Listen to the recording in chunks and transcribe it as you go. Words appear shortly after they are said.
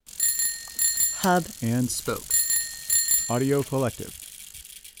Hub, and Spoke. Audio Collective.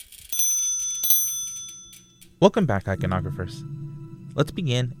 Welcome back, iconographers. Let's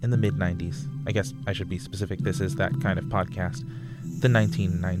begin in the mid-90s. I guess I should be specific, this is that kind of podcast. The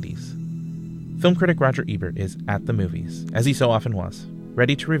 1990s. Film critic Roger Ebert is at the movies, as he so often was,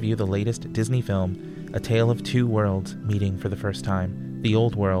 ready to review the latest Disney film, A Tale of Two Worlds meeting for the first time, the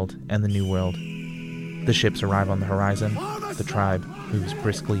Old World and the New World. The ships arrive on the horizon, the tribe moves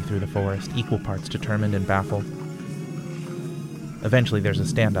briskly through the forest, equal parts determined and baffled. Eventually there's a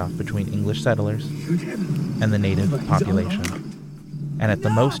standoff between English settlers and the native population. And at the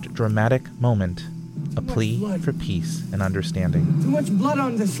most dramatic moment, a plea for peace and understanding. Too much blood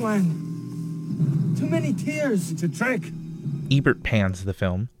on this land. Too many tears. It's a trick. Ebert pans the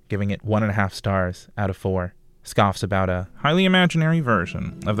film, giving it 1.5 stars out of 4. Scoffs about a highly imaginary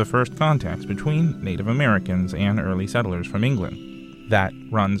version of the first contacts between Native Americans and early settlers from England that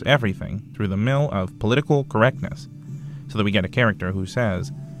runs everything through the mill of political correctness, so that we get a character who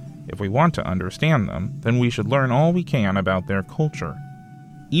says, if we want to understand them, then we should learn all we can about their culture.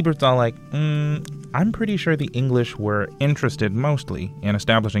 Ebert's all like, I'm pretty sure the English were interested mostly in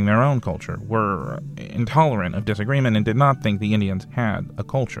establishing their own culture, were intolerant of disagreement, and did not think the Indians had a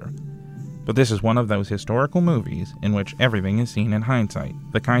culture. But this is one of those historical movies in which everything is seen in hindsight,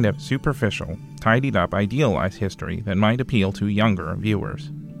 the kind of superficial, tidied-up, idealized history that might appeal to younger viewers.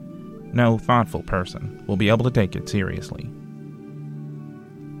 No thoughtful person will be able to take it seriously.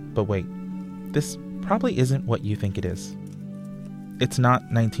 But wait, this probably isn't what you think it is. It's not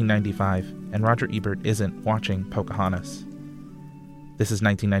 1995, and Roger Ebert isn't watching Pocahontas. This is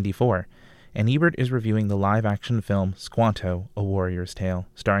 1994, and Ebert is reviewing the live-action film Squanto, A Warrior's Tale,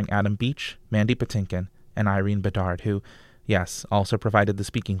 starring Adam Beach, Mandy Patinkin, and Irene Bedard, who, yes, also provided the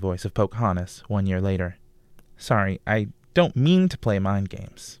speaking voice of Pocahontas 1 year later. Sorry, I don't mean to play mind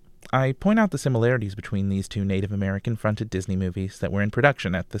games. I point out the similarities between these two Native American-fronted Disney movies that were in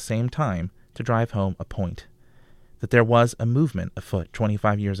production at the same time to drive home a point. That there was a movement afoot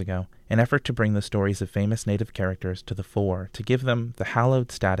 25 years ago, an effort to bring the stories of famous Native characters to the fore, to give them the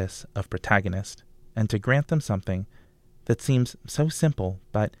hallowed status of protagonist, and to grant them something that seems so simple,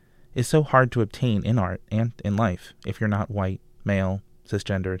 but is so hard to obtain in art and in life if you're not white, male,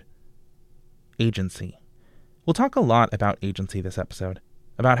 cisgendered. Agency. We'll talk a lot about agency this episode,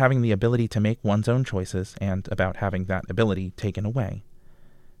 about having the ability to make one's own choices, and about having that ability taken away.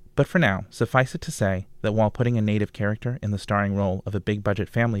 But for now, suffice it to say that while putting a Native character in the starring role of a big-budget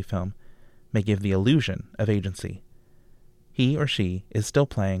family film may give the illusion of agency, he or she is still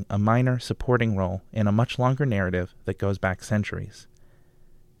playing a minor supporting role in a much longer narrative that goes back centuries.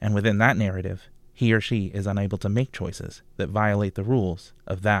 And within that narrative, he or she is unable to make choices that violate the rules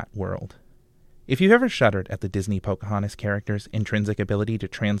of that world. If you've ever shuddered at the Disney Pocahontas character's intrinsic ability to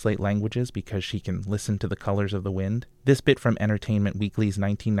translate languages because she can listen to the colors of the wind, this bit from Entertainment Weekly's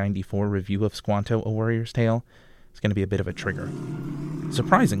 1994 review of Squanto, A Warrior's Tale is going to be a bit of a trigger.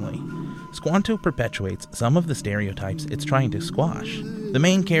 Surprisingly, Squanto perpetuates some of the stereotypes it's trying to squash. The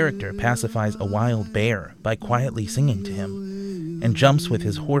main character pacifies a wild bear by quietly singing to him, and jumps with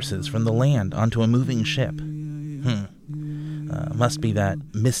his horses from the land onto a moving ship. Must be that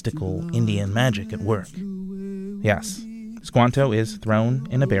mystical Indian magic at work. Yes, Squanto is thrown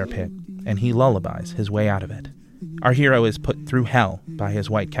in a bear pit, and he lullabies his way out of it. Our hero is put through hell by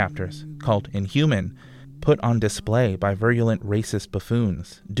his white captors, called inhuman, put on display by virulent racist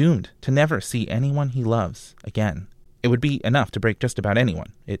buffoons, doomed to never see anyone he loves again. It would be enough to break just about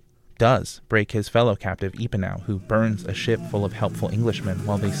anyone. It does break his fellow captive Ipanau, who burns a ship full of helpful Englishmen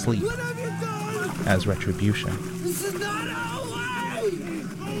while they sleep, as retribution. This is not our way!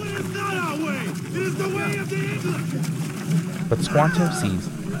 Oh, it is not our way! It is the way of the English! But Squanto sees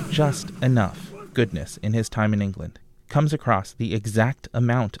just enough goodness in his time in England, comes across the exact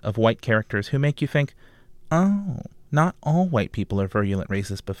amount of white characters who make you think, oh, not all white people are virulent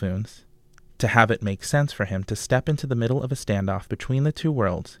racist buffoons, to have it make sense for him to step into the middle of a standoff between the two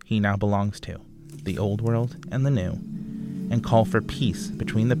worlds he now belongs to, the old world and the new, and call for peace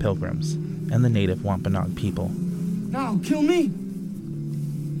between the Pilgrims and the native Wampanoag people. Now, kill me!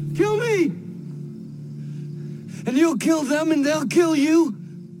 Kill me! And you'll kill them and they'll kill you!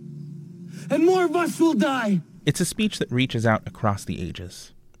 And more of us will die! It's a speech that reaches out across the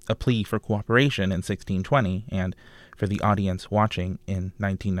ages, a plea for cooperation in 1620, and, for the audience watching in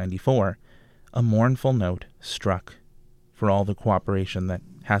 1994, a mournful note struck for all the cooperation that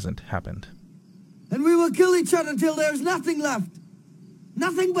hasn't happened. And we will kill each other till there's nothing left!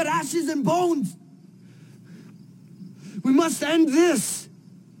 Nothing but ashes and bones! We must end this!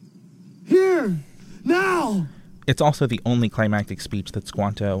 Here! Now! It's also the only climactic speech that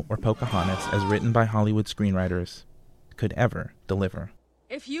Squanto or Pocahontas, as written by Hollywood screenwriters, could ever deliver.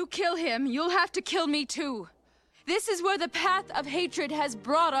 If you kill him, you'll have to kill me too. This is where the path of hatred has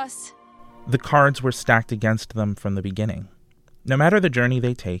brought us. The cards were stacked against them from the beginning. No matter the journey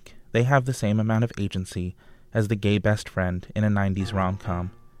they take, they have the same amount of agency as the gay best friend in a 90s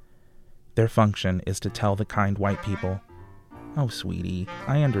rom-com. Their function is to tell the kind white people, "Oh, sweetie,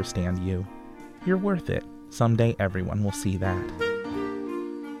 I understand you. You're worth it. Someday everyone will see that."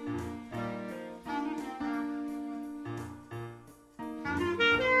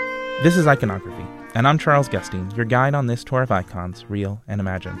 This is Iconography, and I'm Charles Gustine, your guide on this tour of icons, real and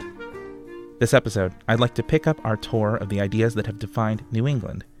imagined. This episode, I'd like to pick up our tour of the ideas that have defined New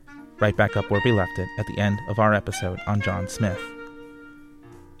England, right back up where we left it at the end of our episode on John Smith.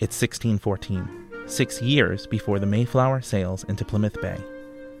 It's 1614, 6 years before the Mayflower sails into Plymouth Bay.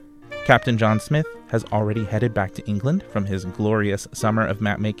 Captain John Smith has already headed back to England from his glorious summer of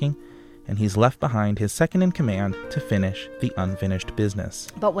map-making, and he's left behind his second-in-command to finish the unfinished business.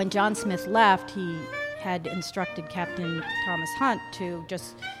 But when John Smith left, he had instructed Captain Thomas Hunt to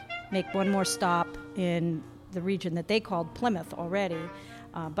just make one more stop in the region that they called Plymouth already,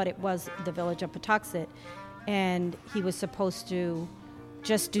 but it was the village of Patuxet, and he was supposed to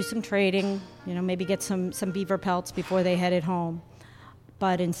just do some trading, maybe get some beaver pelts before they headed home.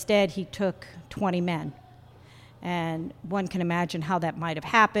 But instead, he took 20 men. And one can imagine how that might have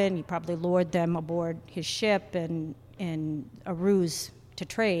happened. He probably lured them aboard his ship in a ruse to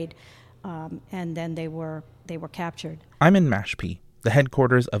trade, and then they were captured. I'm in Mashpee, the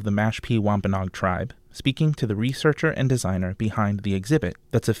headquarters of the Mashpee Wampanoag tribe, speaking to the researcher and designer behind the exhibit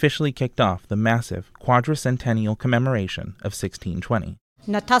that's officially kicked off the massive quadricentennial commemoration of 1620.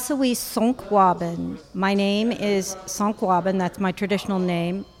 Natasawi Sonkwaben. My name is Sonkwaben. That's my traditional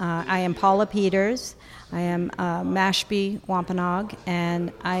name. I am Paula Peters. I am Mashpee Wampanoag,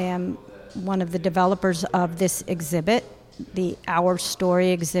 and I am one of the developers of this exhibit, the Our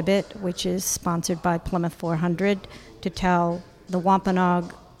Story exhibit, which is sponsored by Plymouth 400 to tell the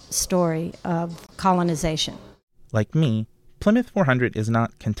Wampanoag story of colonization. Like me, Plymouth 400 is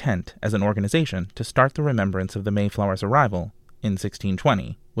not content as an organization to start the remembrance of the Mayflower's arrival in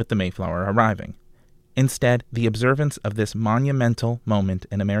 1620, with the Mayflower arriving. Instead, the observance of this monumental moment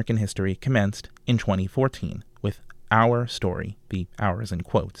in American history commenced in 2014 with Our Story, the hours in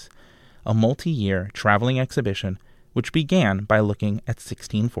quotes, a multi-year traveling exhibition which began by looking at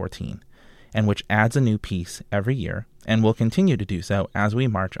 1614, and which adds a new piece every year and will continue to do so as we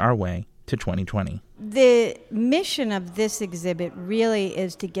march our way to 2020. The mission of this exhibit really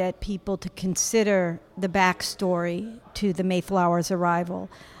is to get people to consider the backstory to the Mayflower's arrival,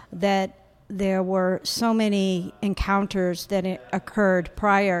 that there were so many encounters that occurred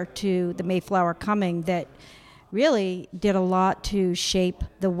prior to the Mayflower coming that really did a lot to shape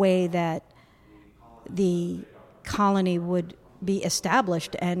the way that the colony would be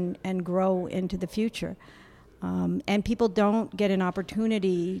established and grow into the future. And people don't get an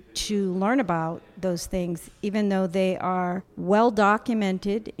opportunity to learn about those things, even though they are well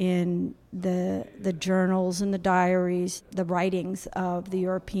documented in the journals and the diaries, the writings of the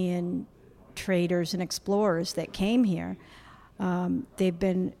European traders and explorers that came here. They've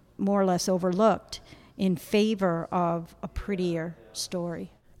been more or less overlooked in favor of a prettier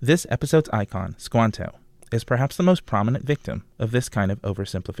story. This episode's icon, Squanto, is perhaps the most prominent victim of this kind of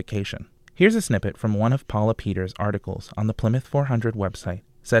oversimplification. Here's a snippet from one of Paula Peters' articles on the Plymouth 400 website,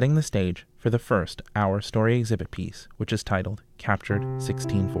 setting the stage for the first Our Story exhibit piece, which is titled Captured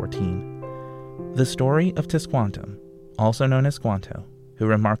 1614. The story of Tisquantum, also known as Squanto, who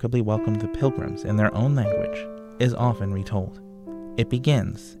remarkably welcomed the Pilgrims in their own language, is often retold. It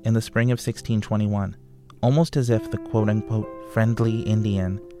begins in the spring of 1621, almost as if the quote-unquote friendly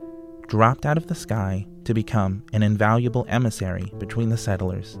Indian dropped out of the sky to become an invaluable emissary between the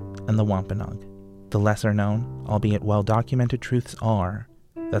settlers and the Wampanoag. The lesser-known, albeit well-documented truths are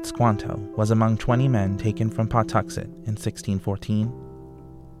that Squanto was among 20 men taken from Patuxet in 1614,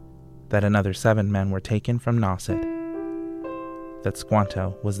 that another 7 men were taken from Nauset, that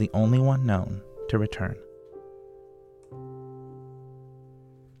Squanto was the only one known to return.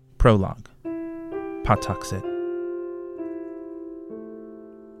 Prologue. Patuxet.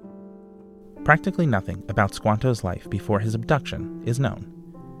 Practically nothing about Squanto's life before his abduction is known.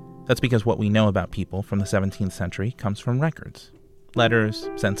 That's because what we know about people from the 17th century comes from records. Letters,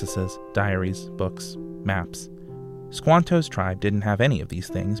 censuses, diaries, books, maps. Squanto's tribe didn't have any of these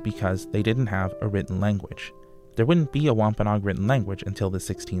things because they didn't have a written language. There wouldn't be a Wampanoag written language until the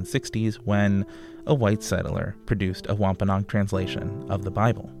 1660s when a white settler produced a Wampanoag translation of the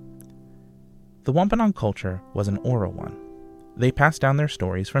Bible. The Wampanoag culture was an oral one. They passed down their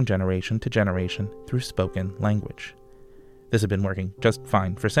stories from generation to generation through spoken language. This had been working just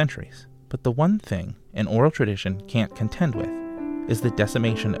fine for centuries. But the one thing an oral tradition can't contend with is the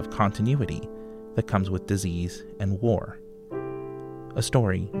decimation of continuity that comes with disease and war. A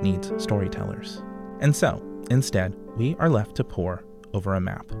story needs storytellers. And so, instead, we are left to pore over a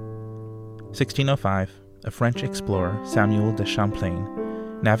map. 1605, a French explorer, Samuel de Champlain,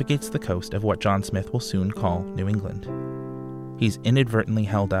 navigates the coast of what John Smith will soon call New England. He's inadvertently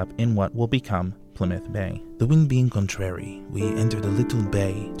held up in what will become Plymouth Bay. The wind being contrary, we entered a little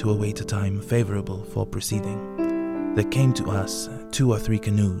bay to await a time favorable for proceeding. There came to us 2 or 3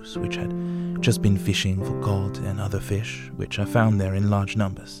 canoes which had just been fishing for cod and other fish, which are found there in large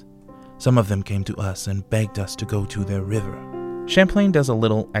numbers. Some of them came to us and begged us to go to their river. Champlain does a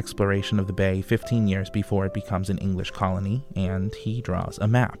little exploration of the bay 15 years before it becomes an English colony, and he draws a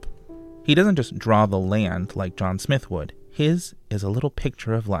map. He doesn't just draw the land like John Smith would. His is a little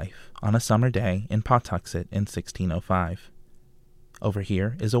picture of life on a summer day in Pawtuxet in 1605. Over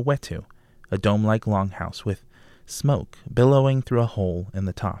here is a wetu, a dome-like longhouse with smoke billowing through a hole in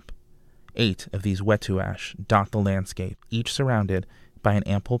the top. 8 of these wetuash dot the landscape, each surrounded by an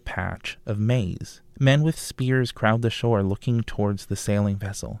ample patch of maize. Men with spears crowd the shore looking towards the sailing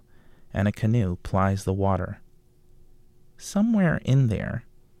vessel, and a canoe plies the water. Somewhere in there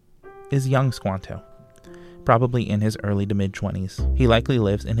is young Squanto, probably in his early to mid-20s. He likely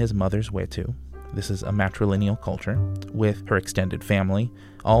lives in his mother's wetu. This is a matrilineal culture, with her extended family,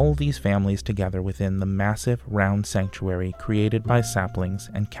 all these families together within the massive round sanctuary created by saplings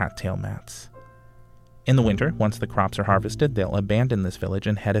and cattail mats. In the winter, once the crops are harvested, they'll abandon this village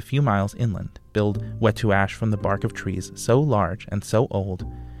and head a few miles inland, build wetuash from the bark of trees so large and so old,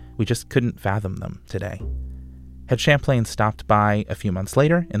 we just couldn't fathom them today. Had Champlain stopped by a few months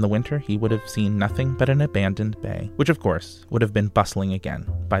later, in the winter, he would have seen nothing but an abandoned bay, which of course would have been bustling again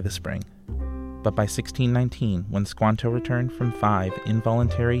by the spring. But by 1619, when Squanto returned from 5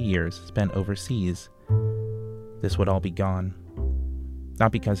 involuntary years spent overseas, this would all be gone.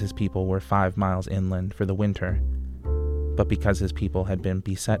 Not because his people were 5 miles inland for the winter, but because his people had been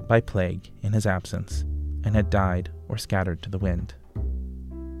beset by plague in his absence and had died or scattered to the wind.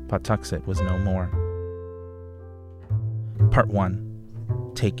 Pawtuxet was no more. Part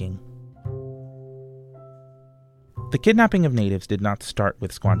 1. Taking. The kidnapping of natives did not start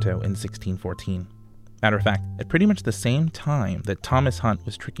with Squanto in 1614. Matter of fact, at pretty much the same time that Thomas Hunt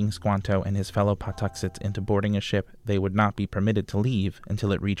was tricking Squanto and his fellow Pawtuxets into boarding a ship they would not be permitted to leave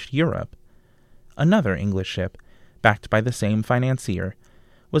until it reached Europe, another English ship, backed by the same financier,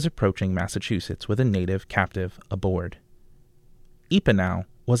 was approaching Massachusetts with a native captive aboard. Eepanow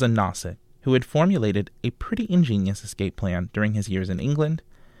was a Nauset who had formulated a pretty ingenious escape plan during his years in England,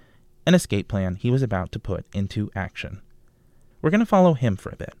 an escape plan he was about to put into action. We're going to follow him for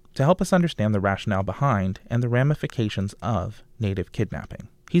a bit to help us understand the rationale behind and the ramifications of native kidnapping.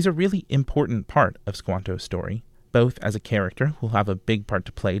 He's a really important part of Squanto's story, both as a character who'll have a big part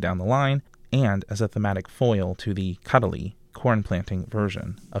to play down the line, and as a thematic foil to the cuddly, corn-planting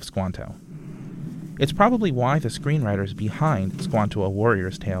version of Squanto. It's probably why the screenwriters behind Squanto: A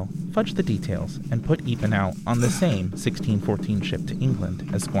Warrior's Tale fudged the details and put Eepanow on the same 1614 ship to England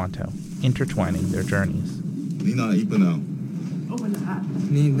as Squanto, intertwining their journeys. Nina Eepanow.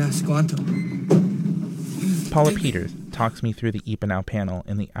 Nina Squanto. Paula Peters talks me through the Eepanow panel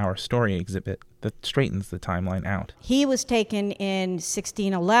in the Our Story exhibit that straightens the timeline out. He was taken in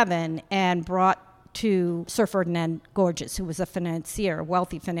 1611 and brought to Sir Ferdinand Gorges, who was a financier, a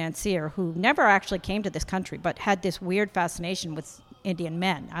wealthy financier, who never actually came to this country, but had this weird fascination with Indian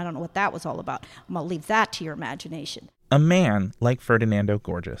men. I don't know what that was all about. I'm going to leave that to your imagination. A man like Ferdinando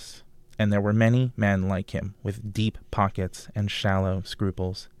Gorges, and there were many men like him with deep pockets and shallow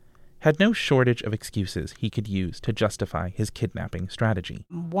scruples, had no shortage of excuses he could use to justify his kidnapping strategy.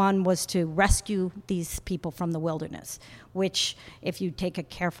 One was to rescue these people from the wilderness, which, if you take a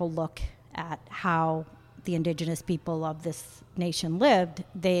careful look at how the indigenous people of this nation lived,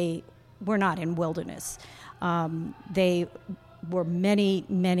 they were not in wilderness. They were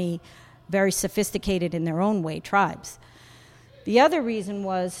many very sophisticated in their own way tribes. The other reason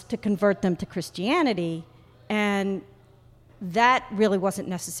was to convert them to Christianity, and that really wasn't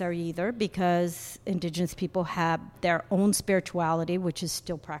necessary either, because indigenous people have their own spirituality, which is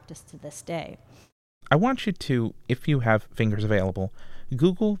still practiced to this day. I want you to, if you have fingers available,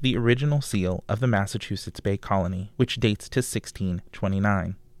 Google the original seal of the Massachusetts Bay Colony, which dates to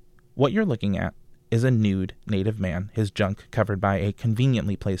 1629. What you're looking at is a nude native man, his junk covered by a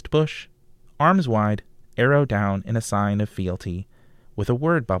conveniently placed bush, arms wide, arrow down in a sign of fealty, with a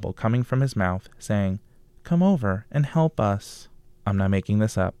word bubble coming from his mouth saying, "Come over and help us." I'm not making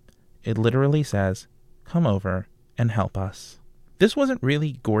this up. It literally says, "Come over and help us." This wasn't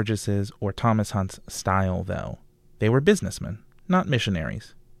really Gorges's or Thomas Hunt's style, though. They were businessmen, not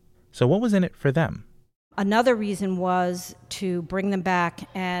missionaries. So what was in it for them? Another reason was to bring them back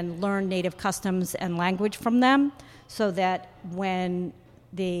and learn native customs and language from them so that when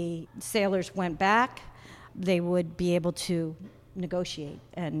the sailors went back, they would be able to negotiate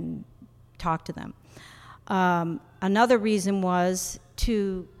and talk to them. Another reason was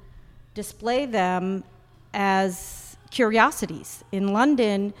to display them as curiosities. In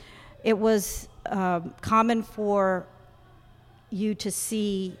London, it was common for you to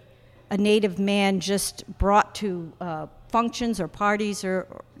see a native man just brought to functions or parties,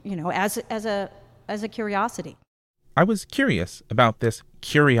 or as a curiosity. I was curious about this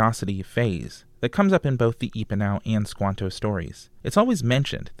curiosity phase that comes up in both the Ipanau and Squanto stories. It's always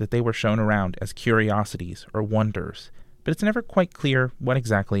mentioned that they were shown around as curiosities or wonders, but it's never quite clear what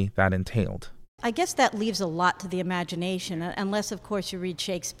exactly that entailed. I guess that leaves a lot to the imagination, unless, of course, you read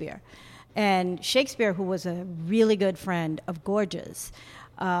Shakespeare. And Shakespeare, who was a really good friend of Gorges,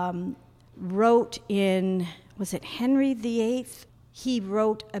 wrote in, was it Henry VIII? He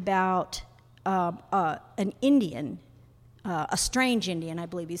wrote about an Indian, a strange Indian, I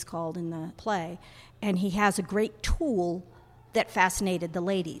believe he's called in the play, and he has a great tool that fascinated the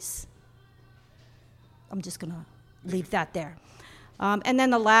ladies. I'm just going to leave that there. And then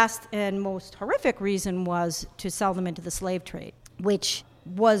the last and most horrific reason was to sell them into the slave trade, which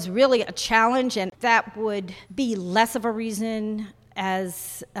was really a challenge, and that would be less of a reason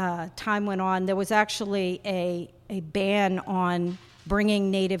as time went on. There was actually a ban on bringing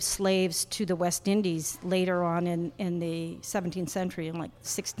native slaves to the West Indies later on in the 17th century, in like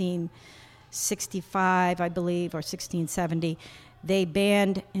 1665, I believe, or 1670. They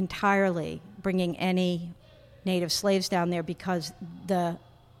banned entirely bringing any native slaves down there because the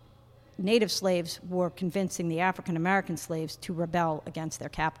native slaves were convincing the African-American slaves to rebel against their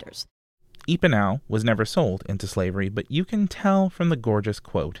captors. Ipanau was never sold into slavery, but you can tell from the Gorges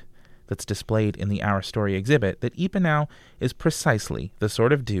quote that's displayed in the Our Story exhibit that Ipanau is precisely the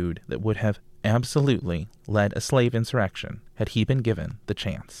sort of dude that would have absolutely led a slave insurrection had he been given the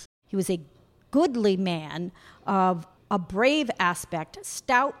chance. He was a goodly man of a brave aspect,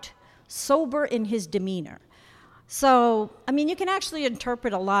 stout, sober in his demeanor. So, I mean, you can actually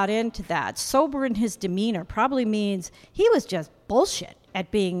interpret a lot into that. Sober in his demeanor probably means he was just bullshit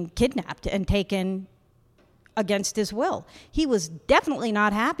at being kidnapped and taken against his will. He was definitely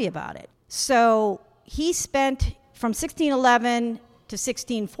not happy about it. So he spent from 1611 to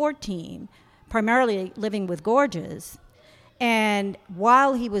 1614 primarily living with Gorges, and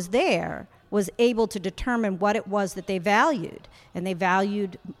while he was there, was able to determine what it was that they valued, and they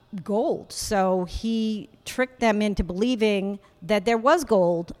valued gold. So he tricked them into believing that there was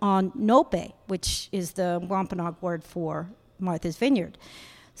gold on Nope, which is the Wampanoag word for Martha's Vineyard.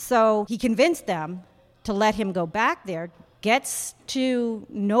 So he convinced them to let him go back there, gets to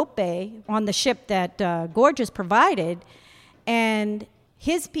Nope on the ship that Gorges provided, and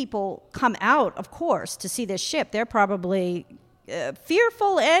his people come out, of course, to see this ship. They're probably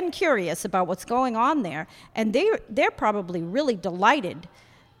fearful and curious about what's going on there, and they're probably really delighted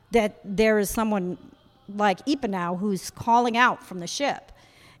that there is someone like Ipanau who's calling out from the ship.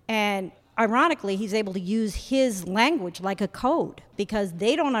 And ironically, he's able to use his language like a code because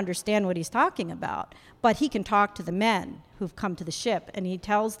they don't understand what he's talking about, but he can talk to the men who've come to the ship, and he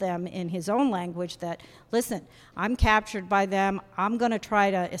tells them in his own language that, listen, I'm captured by them, I'm going to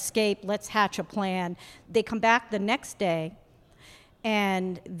try to escape, let's hatch a plan. They come back the next day,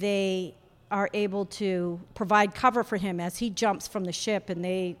 and they are able to provide cover for him as he jumps from the ship, and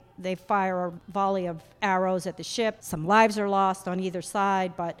they fire a volley of arrows at the ship. Some lives are lost on either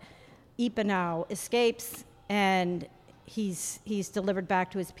side, but Ipanau escapes, and he's delivered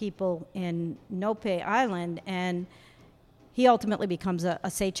back to his people in Nope Island, and he ultimately becomes a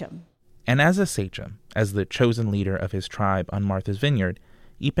sachem. And as a sachem, as the chosen leader of his tribe on Martha's Vineyard,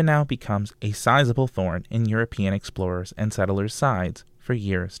 Ipanau becomes a sizable thorn in European explorers' and settlers' sides for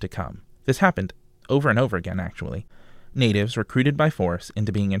years to come. This happened over and over again, actually. Natives recruited by force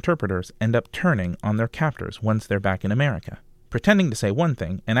into being interpreters end up turning on their captors once they're back in America, pretending to say one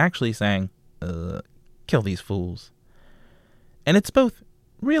thing and actually saying, kill these fools. And it's both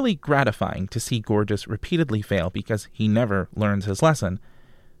really gratifying to see Gorges repeatedly fail because he never learns his lesson,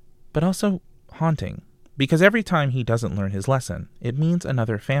 but also haunting, because every time he doesn't learn his lesson, it means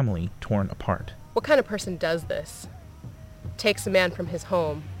another family torn apart. What kind of person does this? Takes a man from his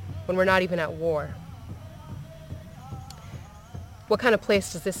home when we're not even at war. What kind of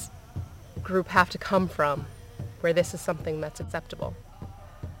place does this group have to come from where this is something that's acceptable?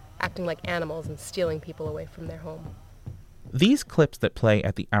 Acting like animals and stealing people away from their home. These clips that play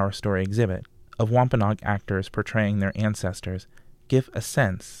at the Our Story exhibit of Wampanoag actors portraying their ancestors give a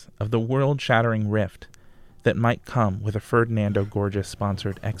sense of the world-shattering rift that might come with a Ferdinando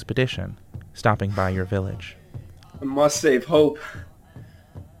Gorges-sponsored expedition stopping by your village. I must save hope for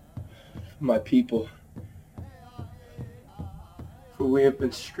my people. For we have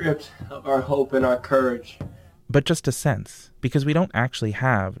been stripped of our hope and our courage. But just a sense, because we don't actually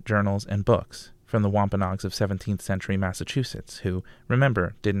have journals and books from the Wampanoags of 17th century Massachusetts, who,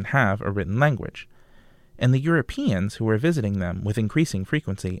 remember, didn't have a written language. And the Europeans who were visiting them with increasing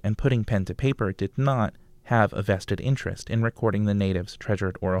frequency and putting pen to paper did not have a vested interest in recording the natives'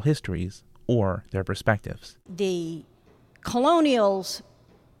 treasured oral histories or their perspectives. The colonials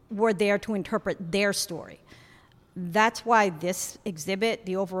were there to interpret their story. That's why this exhibit,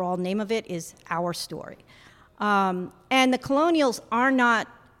 the overall name of it, is Our Story. And the colonials are not,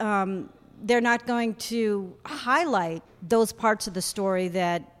 they're not going to highlight those parts of the story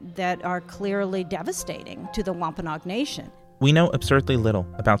that are clearly devastating to the Wampanoag Nation. We know absurdly little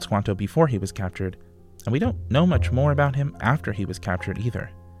about Squanto before he was captured, and we don't know much more about him after he was captured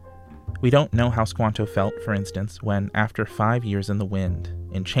either. We don't know how Squanto felt, for instance, when, after 5 years in the wind,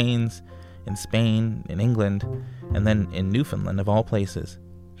 in chains, in Spain, in England, and then in Newfoundland of all places,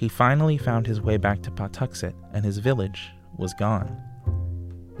 he finally found his way back to Patuxet, and his village was gone.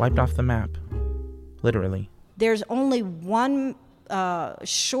 Wiped off the map. Literally. There's only one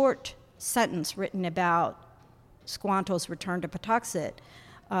short sentence written about Squanto's return to Patuxet.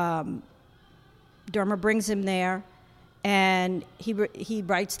 Dermer brings him there, and he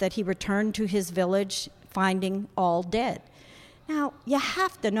writes that he returned to his village, finding all dead. Now, you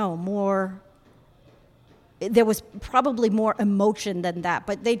have to know more. There was probably more emotion than that,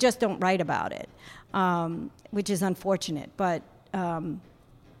 but they just don't write about it, which is unfortunate. But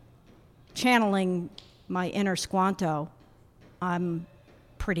channeling my inner Squanto, I'm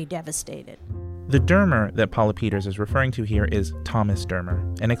pretty devastated. The Dermer that Paula Peters is referring to here is Thomas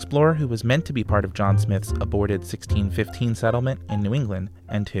Dermer, an explorer who was meant to be part of John Smith's aborted 1615 settlement in New England,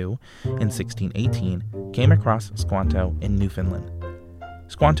 and who, in 1618, came across Squanto in Newfoundland.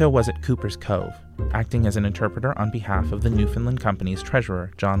 Squanto was at Cooper's Cove, acting as an interpreter on behalf of the Newfoundland Company's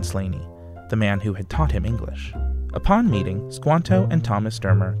treasurer, John Slaney, the man who had taught him English. Upon meeting, Squanto and Thomas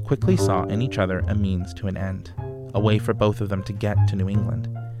Dermer quickly saw in each other a means to an end, a way for both of them to get to New England.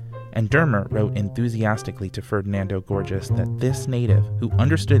 And Dermer wrote enthusiastically to Ferdinando Gorges that this native, who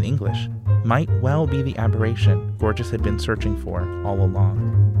understood English, might well be the aberration Gorges had been searching for all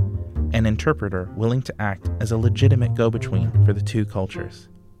along. An interpreter willing to act as a legitimate go-between for the two cultures.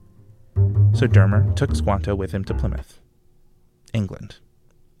 So Dermer took Squanto with him to Plymouth, England.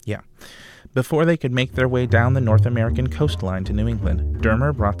 Yeah. Before they could make their way down the North American coastline to New England,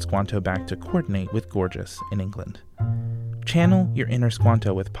 Dermer brought Squanto back to coordinate with Gorges in England. Channel your inner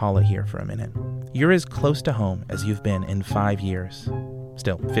Squanto with Paula here for a minute. You're as close to home as you've been in 5 years.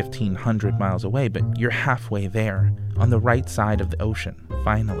 Still 1,500 miles away, but you're halfway there, on the right side of the ocean,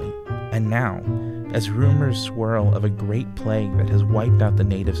 finally. And now, as rumors swirl of a great plague that has wiped out the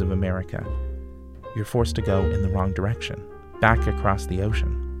natives of America, you're forced to go in the wrong direction, back across the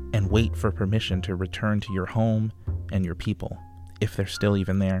ocean, and wait for permission to return to your home and your people, if they're still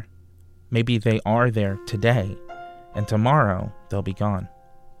even there. Maybe they are there today, and tomorrow they'll be gone.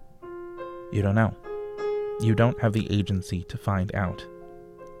 You don't know. You don't have the agency to find out.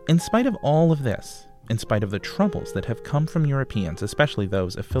 In spite of all of this, in spite of the troubles that have come from Europeans, especially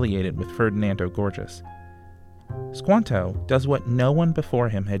those affiliated with Ferdinando Gorges, Squanto does what no one before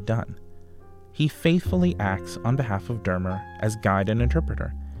him had done. He faithfully acts on behalf of Dermer as guide and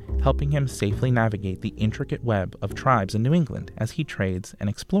interpreter, helping him safely navigate the intricate web of tribes in New England as he trades and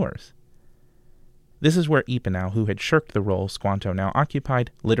explores. This is where Eponow, who had shirked the role Squanto now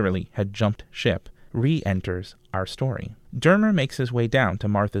occupied, literally had jumped ship, re-enters our story. Dermer makes his way down to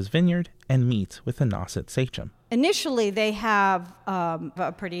Martha's Vineyard and meets with the Nauset sachem. Initially, they have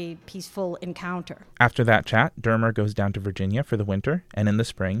a pretty peaceful encounter. After that chat, Dermer goes down to Virginia for the winter, and in the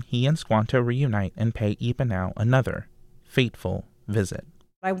spring, he and Squanto reunite and pay Eponow another fateful visit.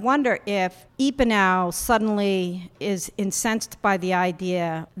 I wonder if Eponow suddenly is incensed by the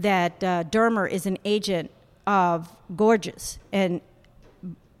idea that Dermer is an agent of Gorges, and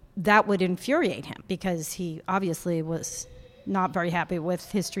that would infuriate him because he obviously was not very happy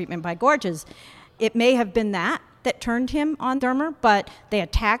with his treatment by Gorges. It may have been that turned him on Dermer, but they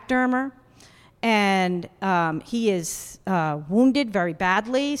attack Dermer, And he is wounded very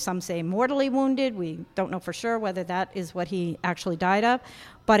badly. Some say mortally wounded. We don't know for sure whether that is what he actually died of.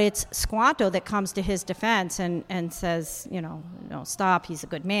 But it's Squanto that comes to his defense and says, no, stop, he's a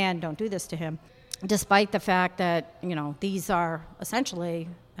good man, don't do this to him. Despite the fact that, these are essentially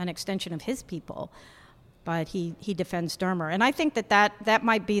an extension of his people. But he defends Dermer. And I think that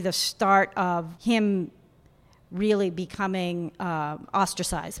might be the start of him really becoming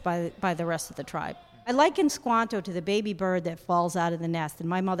ostracized by the rest of the tribe. I liken Squanto to the baby bird that falls out of the nest. And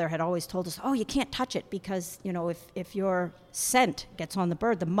my mother had always told us, you can't touch it because, if your scent gets on the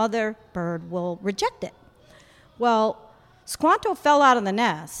bird, the mother bird will reject it. Well, Squanto fell out of the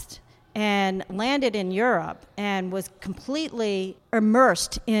nest and landed in Europe and was completely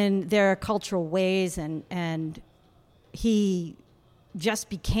immersed in their cultural ways, and he just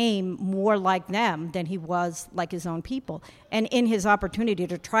became more like them than he was like his own people. And in his opportunity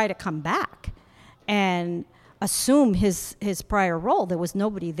to try to come back and assume his prior role, there was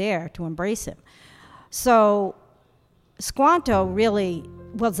nobody there to embrace him. So Squanto really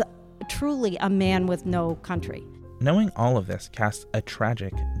was truly a man with no country. Knowing all of this casts a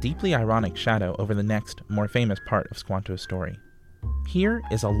tragic, deeply ironic shadow over the next, more famous part of Squanto's story. Here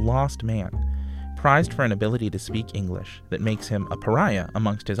is a lost man, prized for an ability to speak English that makes him a pariah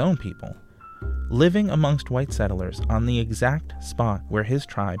amongst his own people, living amongst white settlers on the exact spot where his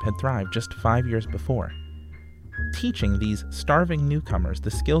tribe had thrived just 5 years before, teaching these starving newcomers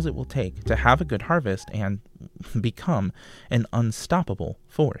the skills it will take to have a good harvest and become an unstoppable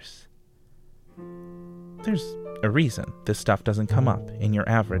force. There's a reason this stuff doesn't come up in your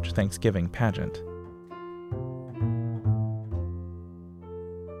average Thanksgiving pageant.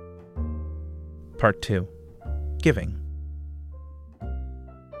 Part 2. Giving.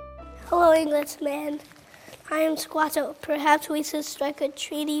 Hello, Englishman. I am Squanto. Perhaps we should strike a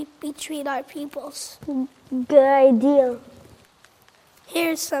treaty between our peoples. Good idea.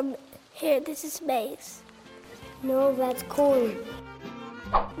 Here, this is maize. No, that's corn.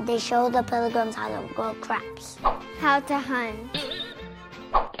 They show the pilgrims how to grow crops, how to hunt,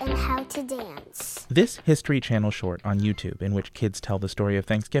 and how to dance. This History Channel short on YouTube, in which kids tell the story of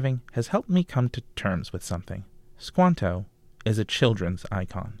Thanksgiving, has helped me come to terms with something. Squanto is a children's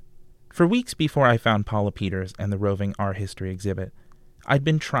icon. For weeks before I found Paula Peters and the roving Our History exhibit, I'd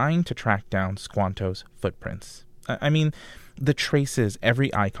been trying to track down Squanto's footprints. I mean, the traces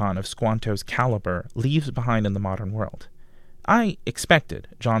every icon of Squanto's caliber leaves behind in the modern world. I expected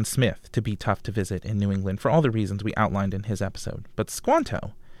John Smith to be tough to visit in New England for all the reasons we outlined in his episode, but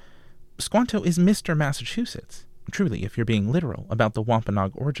Squanto is Mr. Massachusetts, truly, if you're being literal about the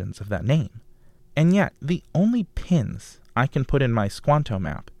Wampanoag origins of that name. And yet, the only pins I can put in my Squanto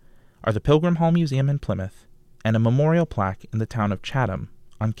map are the Pilgrim Hall Museum in Plymouth and a memorial plaque in the town of Chatham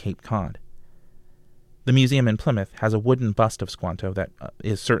on Cape Cod. The museum in Plymouth has a wooden bust of Squanto that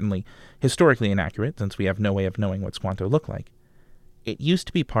is certainly historically inaccurate, since we have no way of knowing what Squanto looked like. It used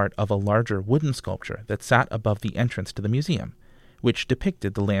to be part of a larger wooden sculpture that sat above the entrance to the museum, which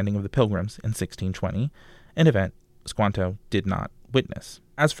depicted the landing of the Pilgrims in 1620, an event Squanto did not witness.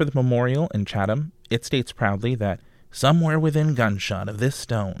 As for the memorial in Chatham, it states proudly that somewhere within gunshot of this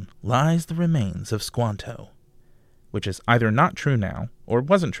stone lies the remains of Squanto, which is either not true now, or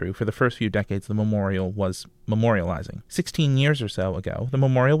wasn't true for the first few decades the memorial was memorializing. 16 years or so ago, the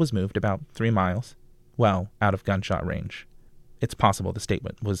memorial was moved about 3 miles, out of gunshot range. It's possible the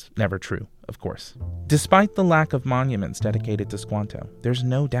statement was never true, of course. Despite the lack of monuments dedicated to Squanto, there's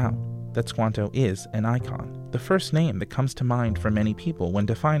no doubt that Squanto is an icon, the first name that comes to mind for many people when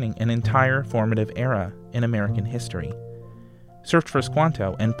defining an entire formative era in American history. Search for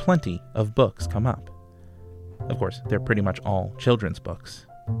Squanto and plenty of books come up. Of course, they're pretty much all children's books.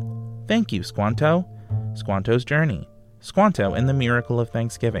 Thank you, Squanto. Squanto's Journey. Squanto and the Miracle of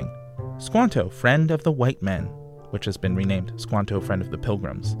Thanksgiving. Squanto, Friend of the White Men, which has been renamed Squanto, Friend of the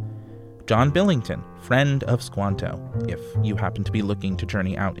Pilgrims. John Billington, Friend of Squanto, if you happen to be looking to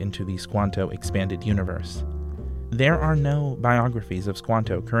journey out into the Squanto expanded universe. There are no biographies of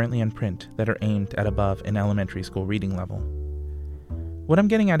Squanto currently in print that are aimed at above an elementary school reading level. What I'm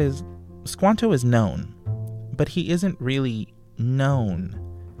getting at is, Squanto is known, but he isn't really known.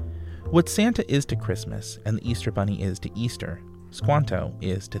 What Santa is to Christmas and the Easter Bunny is to Easter, Squanto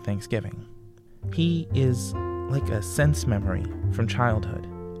is to Thanksgiving. He is like a sense memory from childhood.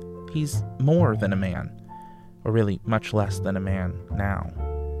 He's more than a man, or really much less than a man now.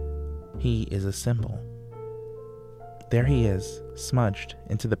 He is a symbol. There he is, smudged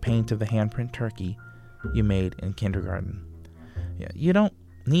into the paint of the handprint turkey you made in kindergarten. You don't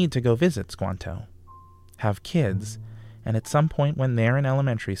need to go visit Squanto. Have kids, and at some point when they're in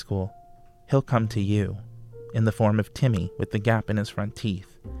elementary school, he'll come to you, in the form of Timmy with the gap in his front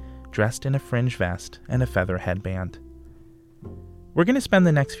teeth, dressed in a fringe vest and a feather headband. We're going to spend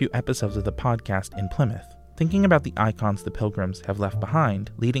the next few episodes of the podcast in Plymouth, thinking about the icons the Pilgrims have left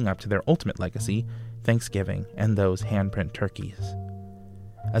behind leading up to their ultimate legacy, Thanksgiving and those handprint turkeys.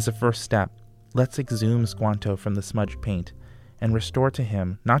 As a first step, let's exhume Squanto from the smudged paint and restore to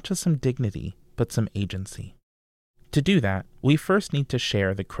him not just some dignity, but some agency. To do that, we first need to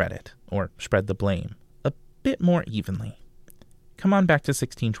share the credit, or spread the blame, a bit more evenly. Come on back to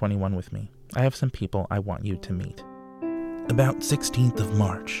 1621 with me. I have some people I want you to meet. About 16th of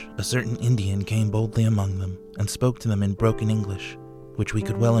March, a certain Indian came boldly among them and spoke to them in broken English, which we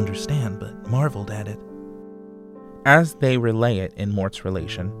could well understand, but marveled at it. As they relay it in Mort's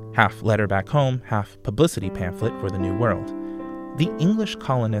relation, half letter back home, half publicity pamphlet for the New World, the English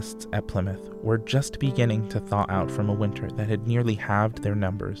colonists at Plymouth were just beginning to thaw out from a winter that had nearly halved their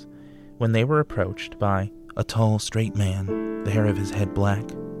numbers when they were approached by a tall, straight man, the hair of his head black,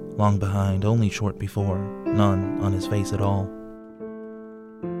 long behind, only short before, none on his face at all.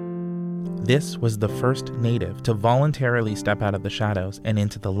 This was the first native to voluntarily step out of the shadows and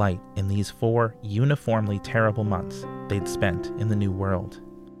into the light in these 4 uniformly terrible months they'd spent in the New World.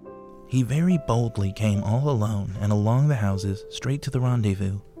 He very boldly came all alone and along the houses straight to the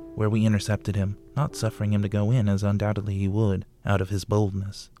rendezvous, where we intercepted him, not suffering him to go in as undoubtedly he would, out of his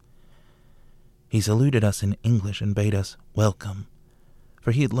boldness. He saluted us in English and bade us welcome,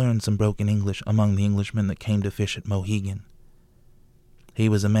 for he had learned some broken English among the Englishmen that came to fish at Mohegan. He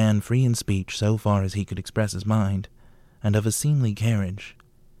was a man free in speech so far as he could express his mind, and of a seemly carriage.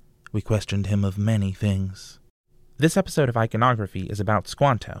 We questioned him of many things. This episode of Iconography is about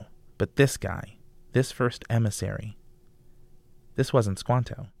Squanto, but this guy, this first emissary, this wasn't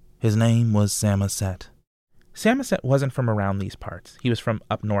Squanto. His name was Samoset. Samoset wasn't from around these parts. He was from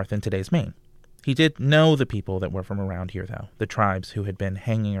up north in today's Maine. He did know the people that were from around here, though, the tribes who had been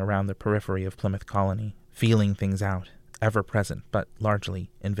hanging around the periphery of Plymouth Colony, feeling things out, ever present, but largely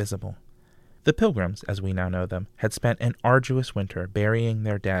invisible. The Pilgrims, as we now know them, had spent an arduous winter burying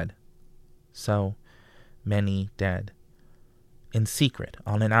their dead. So many dead. In secret,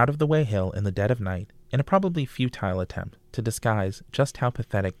 on an out-of-the-way hill in the dead of night, in a probably futile attempt to disguise just how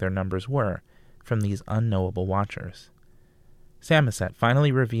pathetic their numbers were from these unknowable watchers. Samoset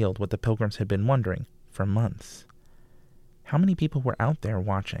finally revealed what the Pilgrims had been wondering for months. How many people were out there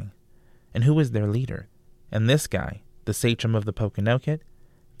watching? And who was their leader? And this guy, the sachem of the Pokanoket,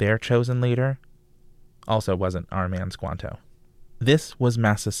 their chosen leader, also wasn't our man Squanto. This was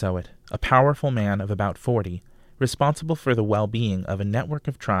Massasoit, a powerful man of about 40, responsible for the well-being of a network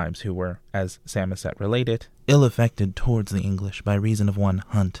of tribes who were, as Samoset related, ill-affected towards the English by reason of one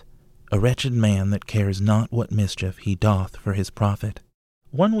Hunt, a wretched man that cares not what mischief he doth for his profit.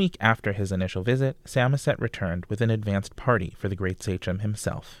 1 week after his initial visit, Samoset returned with an advanced party for the great sachem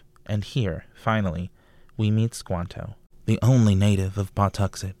himself, and here, finally, we meet Squanto, the only native of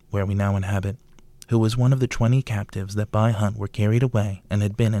Pawtuxet, where we now inhabit, who was one of the 20 captives that by Hunt were carried away and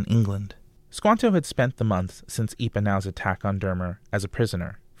had been in England. Squanto had spent the months since Epanow's attack on Dermer as a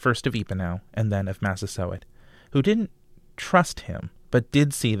prisoner, first of Epanow and then of Massasoit, who didn't trust him, but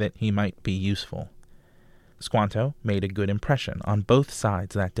did see that he might be useful. Squanto made a good impression on both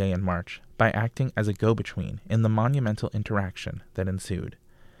sides that day in March by acting as a go-between in the monumental interaction that ensued.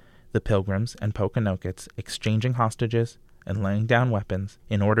 The Pilgrims and Pokanokets exchanging hostages and laying down weapons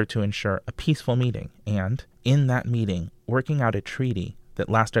in order to ensure a peaceful meeting, and, in that meeting, working out a treaty that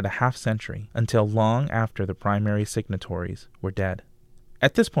lasted a half-century until long after the primary signatories were dead.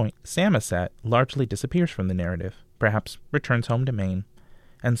 At this point, Samoset largely disappears from the narrative, perhaps returns home to Maine,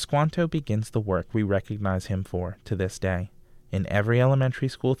 and Squanto begins the work we recognize him for to this day, in every elementary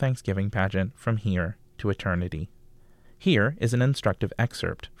school Thanksgiving pageant from here to eternity. Here is an instructive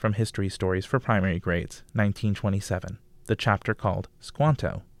excerpt from History Stories for Primary Grades, 1927, the chapter called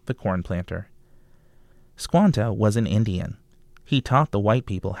Squanto, the Corn Planter. Squanto was an Indian. He taught the white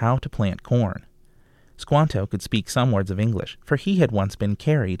people how to plant corn. Squanto could speak some words of English, for he had once been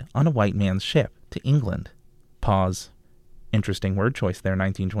carried on a white man's ship to England. Pause. Interesting word choice there,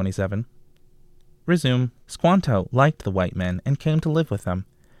 1927. Resume. Squanto liked the white men and came to live with them.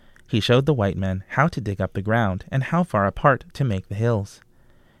 He showed the white men how to dig up the ground and how far apart to make the hills.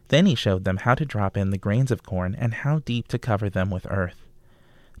 Then he showed them how to drop in the grains of corn and how deep to cover them with earth.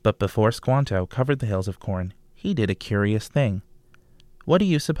 But before Squanto covered the hills of corn, he did a curious thing. What do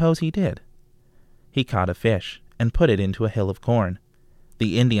you suppose he did? He caught a fish and put it into a hill of corn.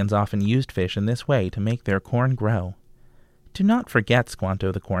 The Indians often used fish in this way to make their corn grow. Do not forget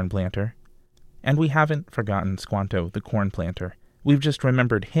Squanto the corn planter. And we haven't forgotten Squanto the corn planter. We've just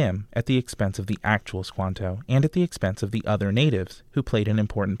remembered him at the expense of the actual Squanto and at the expense of the other natives who played an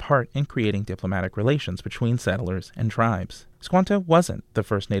important part in creating diplomatic relations between settlers and tribes. Squanto wasn't the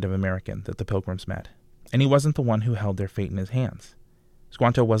first Native American that the Pilgrims met, and he wasn't the one who held their fate in his hands.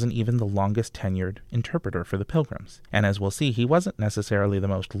 Squanto wasn't even the longest tenured interpreter for the Pilgrims, and as we'll see, he wasn't necessarily the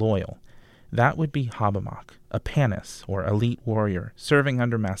most loyal. That would be Hobbamock, a Panis, or elite warrior, serving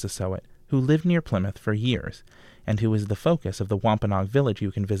under Massasoit, who lived near Plymouth for years, and who is the focus of the Wampanoag village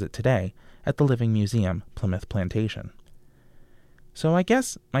you can visit today at the Living Museum, Plymouth Plantation. So I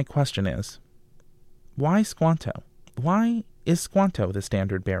guess my question is, why Squanto? Why is Squanto the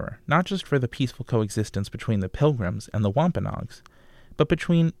standard bearer, not just for the peaceful coexistence between the Pilgrims and the Wampanoags, but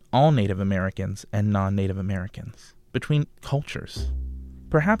between all Native Americans and non-Native Americans, between cultures?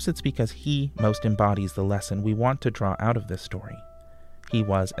 Perhaps it's because he most embodies the lesson we want to draw out of this story. He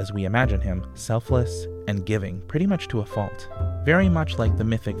was, as we imagine him, selfless and giving, pretty much to a fault, very much like the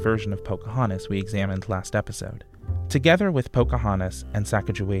mythic version of Pocahontas we examined last episode. Together with Pocahontas and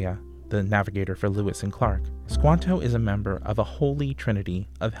Sacagawea, the navigator for Lewis and Clark, Squanto is a member of a holy trinity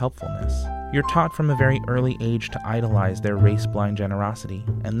of helpfulness. You're taught from a very early age to idolize their race-blind generosity,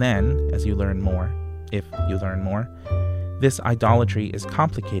 and then, as you learn more, if you learn more, this idolatry is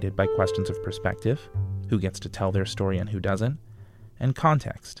complicated by questions of perspective, who gets to tell their story and who doesn't, and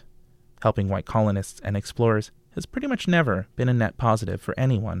context. Helping white colonists and explorers has pretty much never been a net positive for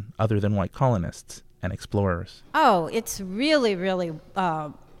anyone other than white colonists and explorers. Oh, it's really, really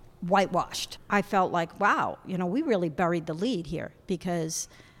whitewashed. I felt like, wow, we really buried the lead here, because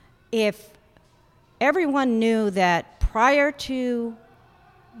if everyone knew that prior to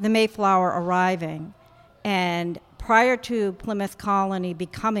the Mayflower arriving and prior to Plymouth Colony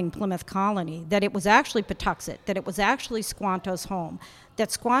becoming Plymouth Colony, that it was actually Patuxet, that it was actually Squanto's home, that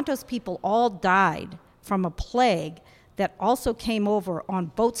Squanto's people all died from a plague that also came over on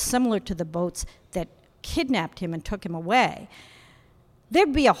boats similar to the boats that kidnapped him and took him away,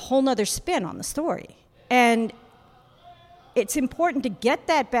 there'd be a whole nother spin on the story. And it's important to get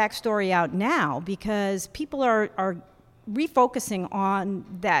that backstory out now, because people are refocusing on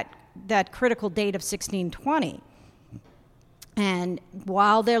that critical date of 1620. And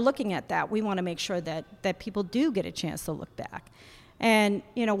while they're looking at that, we want to make sure that people do get a chance to look back. And,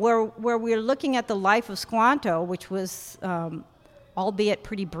 where we're looking at the life of Squanto, which was, albeit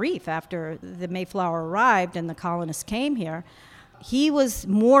pretty brief after the Mayflower arrived and the colonists came here, he was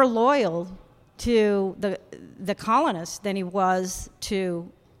more loyal to the colonists than he was to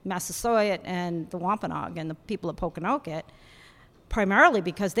Massasoit and the Wampanoag and the people of Pokanoket, primarily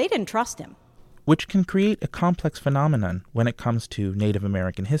because they didn't trust him. Which can create a complex phenomenon when it comes to Native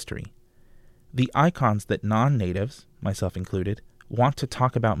American history. The icons that non-natives, myself included, want to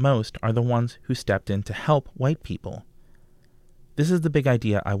talk about most are the ones who stepped in to help white people. This is the big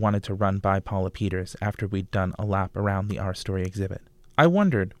idea I wanted to run by Paula Peters after we'd done a lap around the Our Story exhibit. I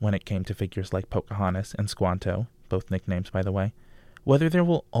wondered, when it came to figures like Pocahontas and Squanto, both nicknames by the way, whether there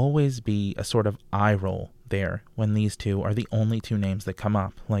will always be a sort of eye roll there when these two are the only two names that come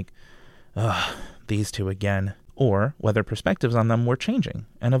up, like, ugh, these two again, or whether perspectives on them were changing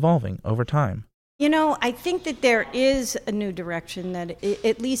and evolving over time. I think that there is a new direction that,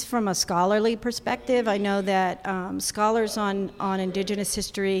 at least from a scholarly perspective, I know that scholars on Indigenous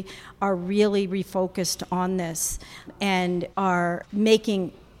history are really refocused on this and are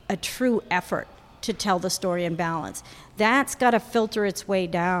making a true effort to tell the story in balance. That's got to filter its way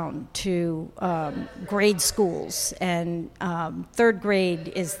down to grade schools, and third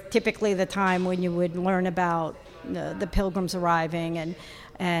grade is typically the time when you would learn about the Pilgrims arriving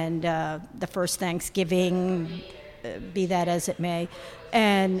and the first Thanksgiving, be that as it may.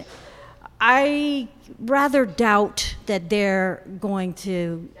 And I rather doubt that they're going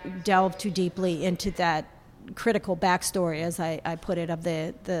to delve too deeply into that critical backstory, as I put it, of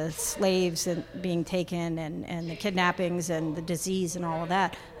the slaves and being taken and the kidnappings and the disease and all of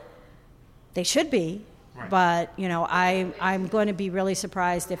that. They should be. Right. But, I'm going to be really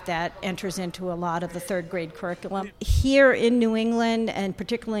surprised if that enters into a lot of the third grade curriculum. Here in New England, and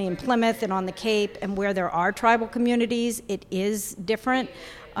particularly in Plymouth and on the Cape, and where there are tribal communities, it is different.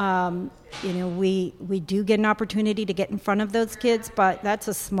 We do get an opportunity to get in front of those kids, but that's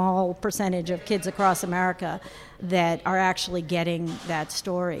a small percentage of kids across America that are actually getting that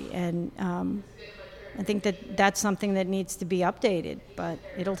story. And I think that that's something that needs to be updated, but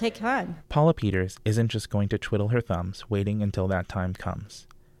it'll take time. Paula Peters isn't just going to twiddle her thumbs waiting until that time comes.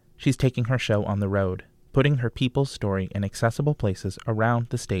 She's taking her show on the road, putting her people's story in accessible places around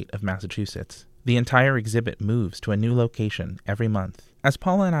the state of Massachusetts. The entire exhibit moves to a new location every month. As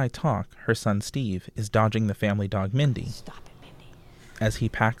Paula and I talk, her son Steve is dodging the family dog Mindy. Stop it, Mindy. as he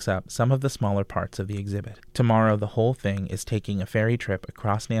packs up some of the smaller parts of the exhibit. Tomorrow, the whole thing is taking a ferry trip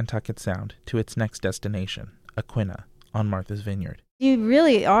across Nantucket Sound to its next destination, Aquinnah, on Martha's Vineyard. You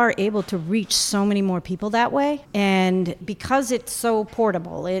really are able to reach so many more people that way, and because it's so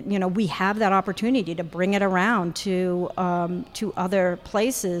portable, we have that opportunity to bring it around to other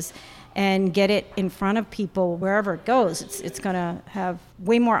places and get it in front of people wherever it goes. It's going to have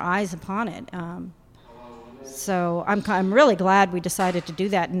way more eyes upon it. So I'm really glad we decided to do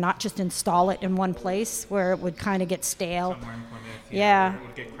that and not just install it in one place where it would kind of get stale. Somewhere in Plymouth, yeah. It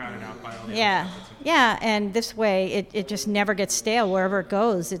would get crowded out by all the yeah. other stuff. Yeah, and this way it just never gets stale wherever it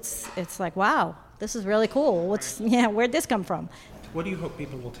goes. It's like, wow, this is really cool. Where'd this come from? What do you hope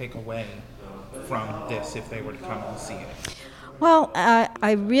people will take away from this if they were to come and see it? Well,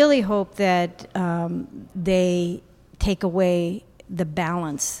 I really hope that they take away the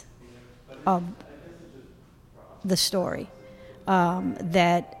balance of the story,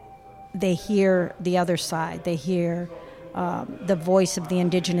 that they hear the other side, they hear the voice of the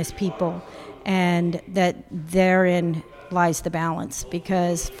indigenous people, and that therein lies the balance,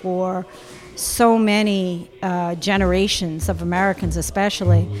 because for so many generations of Americans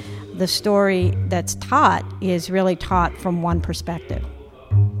especially, the story that's taught is really taught from one perspective.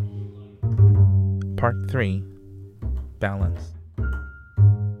 Part 3. Balance.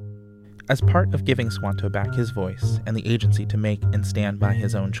 As part of giving Squanto back his voice and the agency to make and stand by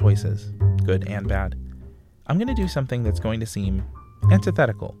his own choices, good and bad, I'm going to do something that's going to seem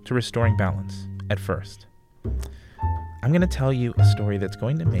antithetical to restoring balance at first. I'm going to tell you a story that's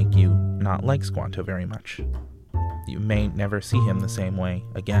going to make you not like Squanto very much. You may never see him the same way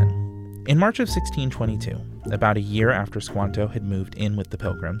again. In March of 1622, about a year after Squanto had moved in with the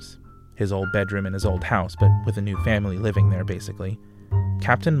Pilgrims, his old bedroom in his old house, but with a new family living there basically,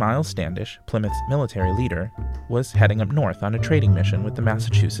 Captain Miles Standish, Plymouth's military leader, was heading up north on a trading mission with the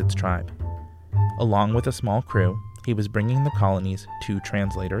Massachusetts tribe. Along with a small crew, he was bringing the colony's 2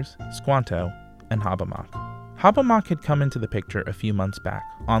 translators, Squanto and Hobbamock. Hobbamock had come into the picture a few months back,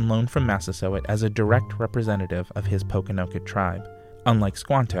 on loan from Massasoit as a direct representative of his Pokanoket tribe, unlike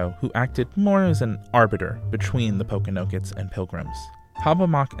Squanto, who acted more as an arbiter between the Pokanokets and Pilgrims.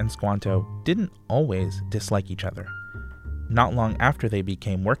 Hobbamock and Squanto didn't always dislike each other. Not long after they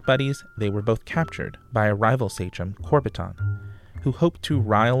became work buddies, they were both captured by a rival sachem, Corbiton, who hoped to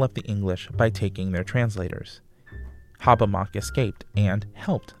rile up the English by taking their translators. Hobbamock escaped and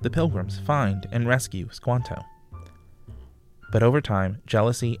helped the Pilgrims find and rescue Squanto. But over time,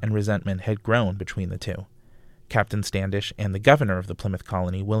 jealousy and resentment had grown between the two. Captain Standish and the governor of the Plymouth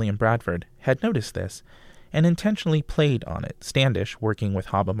colony, William Bradford, had noticed this and intentionally played on it, Standish working with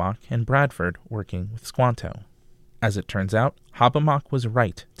Hobbamock and Bradford working with Squanto. As it turns out, Hobbamock was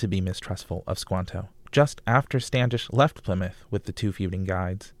right to be mistrustful of Squanto. Just after Standish left Plymouth with the 2 feuding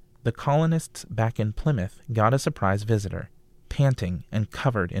guides, the colonists back in Plymouth got a surprise visitor, panting and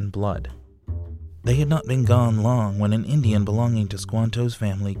covered in blood. They had not been gone long when an Indian belonging to Squanto's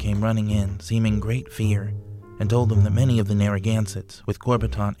family came running in, seeming great fear, and told them that many of the Narragansetts, with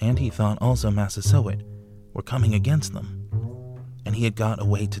Corbiton and he thought also Massasoit, were coming against them. And he had got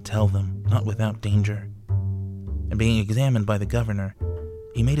away to tell them, not without danger. And being examined by the governor,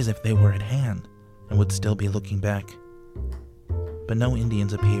 he made as if they were at hand and would still be looking back. But no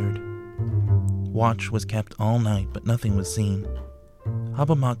Indians appeared. Watch was kept all night, but nothing was seen.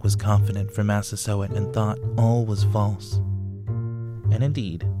 Hobbamock was confident for Massasoit and thought all was false. And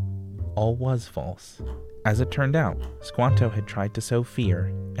indeed, all was false. As it turned out, Squanto had tried to sow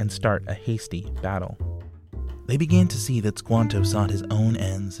fear and start a hasty battle. They began to see that Squanto sought his own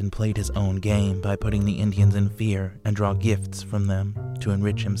ends and played his own game by putting the Indians in fear and draw gifts from them to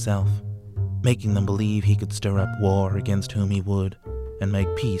enrich himself, making them believe he could stir up war against whom he would and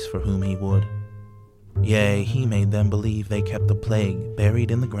make peace for whom he would. Yea, he made them believe they kept the plague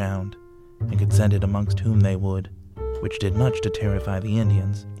buried in the ground and could send it amongst whom they would, which did much to terrify the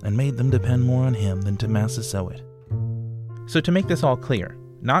Indians and made them depend more on him than to Massasoit. So to make this all clear,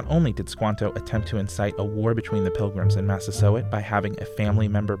 not only did Squanto attempt to incite a war between the Pilgrims and Massasoit by having a family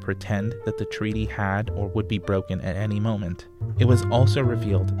member pretend that the treaty had or would be broken at any moment, it was also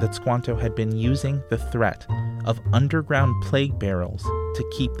revealed that Squanto had been using the threat of underground plague barrels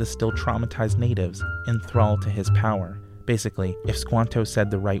to keep the still traumatized natives enthralled to his power. Basically, if Squanto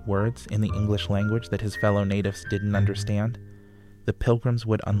said the right words in the English language that his fellow natives didn't understand, the Pilgrims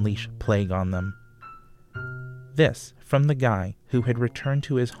would unleash plague on them. This from the guy who had returned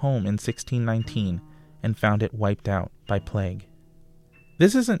to his home in 1619 and found it wiped out by plague.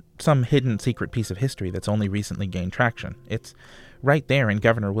 This isn't some hidden secret piece of history that's only recently gained traction. It's right there in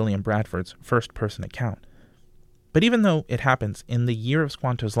Governor William Bradford's first-person account. But even though it happens in the year of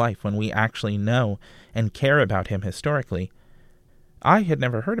Squanto's life when we actually know and care about him historically, I had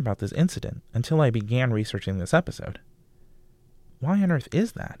never heard about this incident until I began researching this episode. Why on earth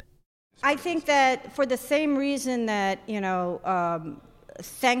is that? I think that for the same reason that,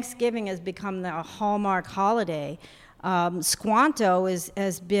 Thanksgiving has become the hallmark holiday, Squanto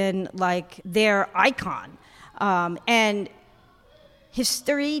has been like their icon. And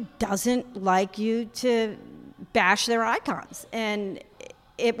history doesn't like you to bash their icons. And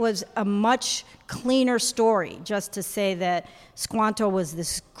it was a much cleaner story just to say that Squanto was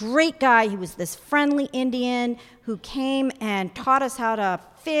this great guy. He was this friendly Indian who came and taught us how to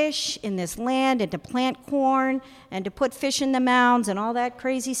fish in this land and to plant corn and to put fish in the mounds and all that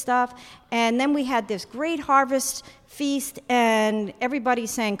crazy stuff. And then we had this great harvest feast and everybody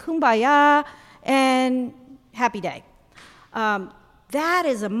sang Kumbaya and happy day. That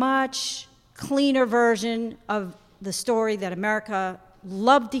is a much cleaner version of the story that America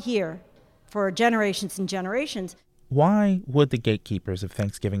loved to hear for generations and generations. Why would the gatekeepers of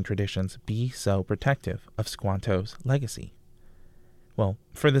Thanksgiving traditions be so protective of Squanto's legacy? Well,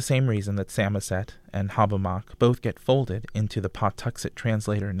 for the same reason that Samoset and Hobbamock both get folded into the Pawtuxet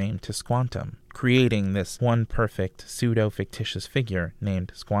translator named Tisquantum, creating this one perfect pseudo-fictitious figure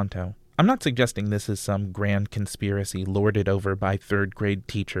named Squanto. I'm not suggesting this is some grand conspiracy lorded over by third-grade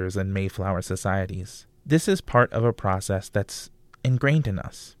teachers and Mayflower societies. This is part of a process that's ingrained in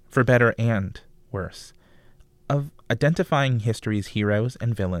us, for better and worse, of identifying history's heroes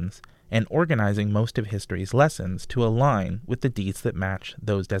and villains and organizing most of history's lessons to align with the deeds that match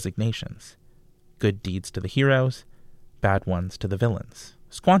those designations. Good deeds to the heroes, bad ones to the villains.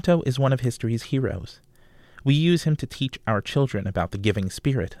 Squanto is one of history's heroes. We use him to teach our children about the giving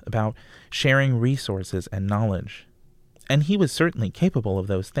spirit, about sharing resources and knowledge. And he was certainly capable of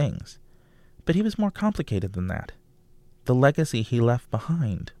those things. But he was more complicated than that. The legacy he left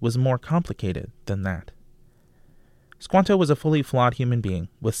behind was more complicated than that. Squanto was a fully flawed human being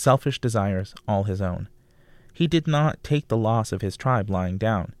with selfish desires all his own. He did not take the loss of his tribe lying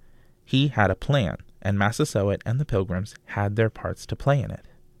down. He had a plan, and Massasoit and the Pilgrims had their parts to play in it.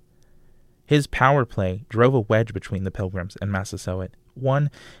 His power play drove a wedge between the Pilgrims and Massasoit,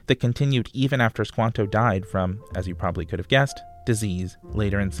 one that continued even after Squanto died from, as you probably could have guessed, disease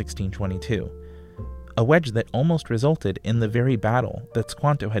later in 1622. A wedge that almost resulted in the very battle that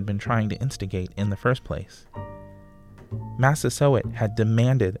Squanto had been trying to instigate in the first place. Massasoit had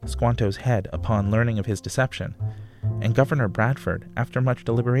demanded Squanto's head upon learning of his deception, and Governor Bradford, after much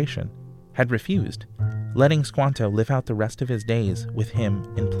deliberation, had refused, letting Squanto live out the rest of his days with him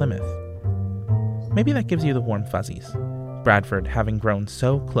in Plymouth. Maybe that gives you the warm fuzzies, Bradford having grown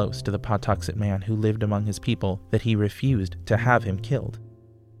so close to the Pawtuxet man who lived among his people that he refused to have him killed.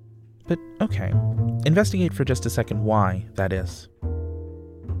 But okay, investigate for just a second why that is.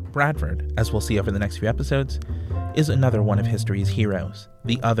 Bradford, as we'll see over the next few episodes, is another one of history's heroes,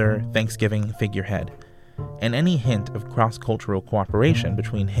 the other Thanksgiving figurehead, and any hint of cross-cultural cooperation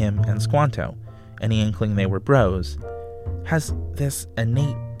between him and Squanto, any inkling they were bros, has this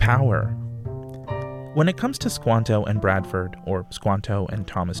innate power. When it comes to Squanto and Bradford, or Squanto and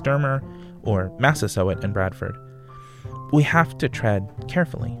Thomas Dermer, or Massasoit and Bradford, we have to tread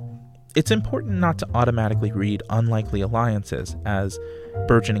carefully. It's important not to automatically read unlikely alliances as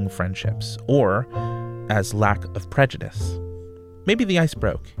burgeoning friendships, or as lack of prejudice. Maybe the ice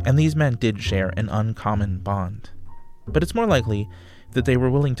broke, and these men did share an uncommon bond. But it's more likely that they were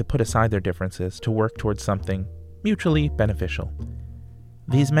willing to put aside their differences to work towards something mutually beneficial.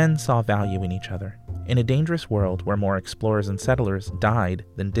 These men saw value in each other. In a dangerous world where more explorers and settlers died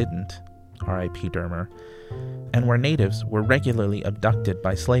than didn't, R.I.P. Dermer, and where natives were regularly abducted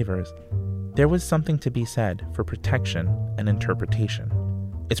by slavers, there was something to be said for protection and interpretation.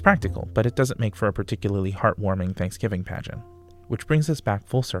 It's practical, but it doesn't make for a particularly heartwarming Thanksgiving pageant, which brings us back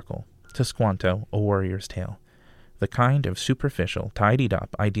full circle to Squanto, A Warrior's Tale, the kind of superficial,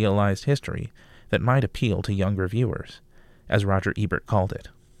 tidied-up, idealized history that might appeal to younger viewers, as Roger Ebert called it.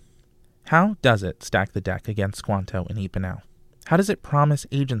 How does it stack the deck against Squanto and Eapanow? How does it promise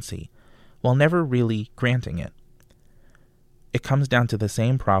agency while never really granting it? It comes down to the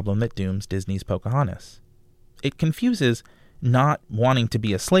same problem that dooms Disney's Pocahontas. It confuses not wanting to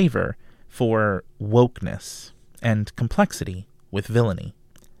be a slaver for wokeness and complexity with villainy.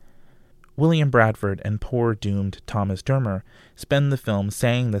 William Bradford and poor doomed Thomas Dermer spend the film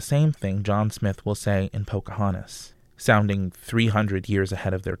saying the same thing John Smith will say in Pocahontas, sounding 300 years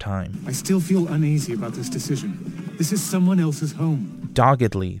ahead of their time. I still feel uneasy about this decision. This is someone else's home.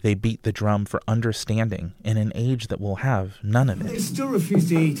 Doggedly, they beat the drum for understanding in an age that will have none of They it. still refuse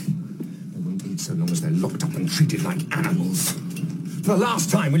to eat. so long as they're locked up and treated like animals. For the last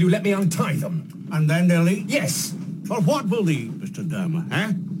time, will you let me untie them? And then they'll eat? Yes. Well, what will they eat, Mr. Dermer,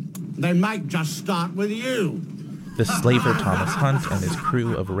 eh? They might just start with you. The slaver Thomas Hunt and his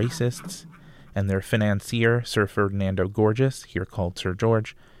crew of racists, and their financier, Sir Ferdinando Gorges, here called Sir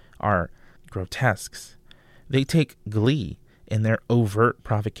George, are grotesques. They take glee in their overt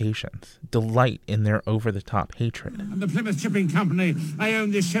provocations, delight in their over-the-top hatred. I'm the Plymouth Shipping Company. I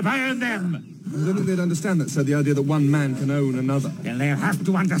own this ship. I own them. I don't think they'd understand that, sir, the idea that one man can own another. Then they'll have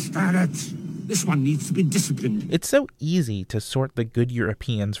to understand it. This one needs to be disciplined. It's so easy to sort the good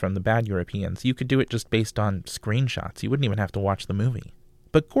Europeans from the bad Europeans. You could do it just based on screenshots. You wouldn't even have to watch the movie.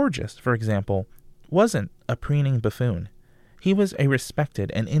 But Gorges, for example, wasn't a preening buffoon. He was a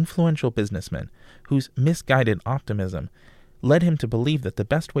respected and influential businessman whose misguided optimism led him to believe that the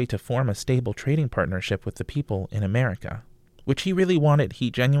best way to form a stable trading partnership with the people in America, which he really wanted, he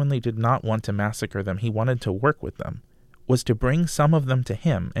genuinely did not want to massacre them, he wanted to work with them, was to bring some of them to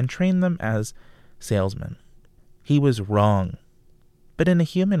him and train them as salesmen. He was wrong, but in a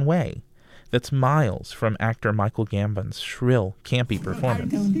human way that's miles from actor Michael Gambon's shrill, campy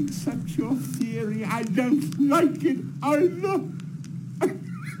performance. I don't accept your theory. I don't like it either.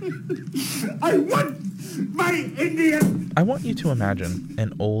 I want my Indian. I want you to imagine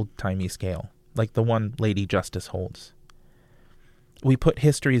an old-timey scale, like the one Lady Justice holds. We put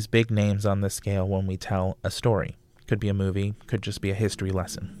history's big names on this scale when we tell a story. Could be a movie, could just be a history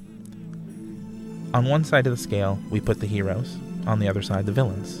lesson. On one side of the scale, we put the heroes, on the other side, the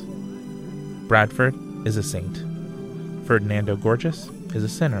villains. Bradford is a saint. Ferdinando Gorges is a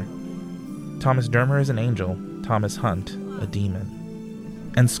sinner. Thomas Dermer is an angel. Thomas Hunt, a demon.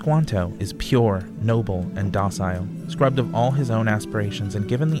 And Squanto is pure, noble, and docile, scrubbed of all his own aspirations and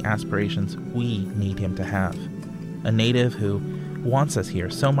given the aspirations we need him to have. A native who wants us here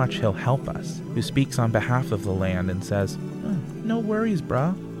so much he'll help us, who speaks on behalf of the land and says, no worries,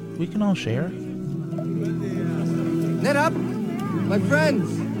 brah. We can all share. Net up, my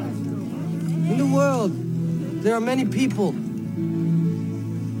friends. In the world, there are many people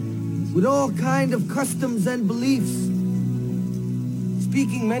with all kind of customs and beliefs,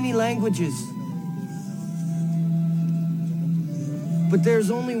 speaking many languages. But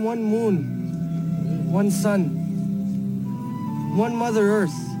there's only one moon, one sun, one Mother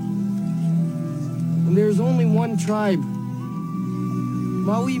Earth, and there's only one tribe.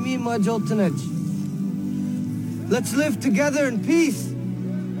 Maui mi Majoltanej. Let's live together in peace.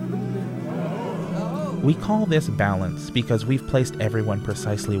 We call this balance because we've placed everyone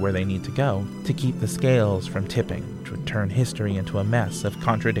precisely where they need to go to keep the scales from tipping, which would turn history into a mess of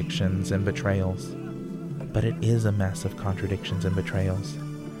contradictions and betrayals. But it is a mess of contradictions and betrayals.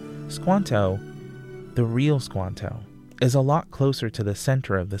 Squanto, the real Squanto, is a lot closer to the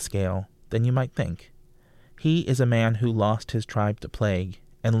center of the scale than you might think. He is a man who lost his tribe to plague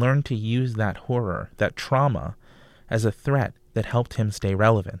and learned to use that horror, that trauma, as a threat that helped him stay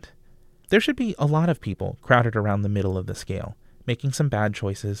relevant. There should be a lot of people crowded around the middle of the scale, making some bad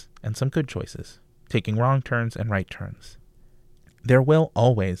choices and some good choices, taking wrong turns and right turns. There will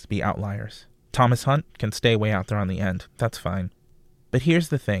always be outliers. Thomas Hunt can stay way out there on the end, that's fine. But here's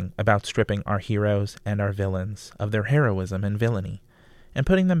the thing about stripping our heroes and our villains of their heroism and villainy, and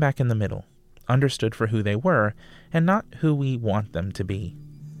putting them back in the middle, understood for who they were, and not who we want them to be.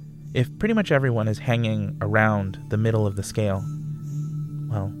 If pretty much everyone is hanging around the middle of the scale,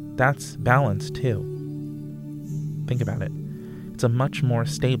 well, that's balance too. Think about it. It's a much more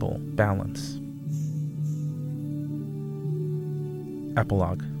stable balance.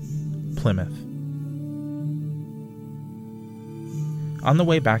 Epilogue. Plymouth. On the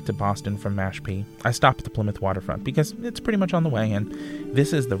way back to Boston from Mashpee, I stopped at the Plymouth waterfront because it's pretty much on the way, and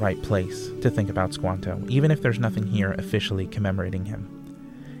this is the right place to think about Squanto, even if there's nothing here officially commemorating him.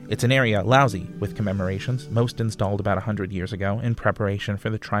 It's an area lousy with commemorations, most installed about 100 years ago in preparation for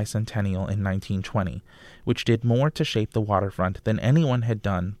the tricentennial in 1920, which did more to shape the waterfront than anyone had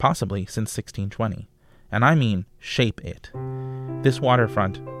done possibly since 1620. And I mean shape it. This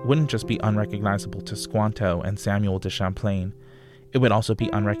waterfront wouldn't just be unrecognizable to Squanto and Samuel de Champlain, it would also be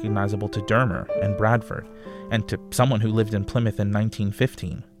unrecognizable to Dermer and Bradford, and to someone who lived in Plymouth in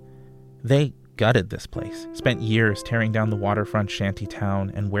 1915. They gutted this place, spent years tearing down the waterfront shanty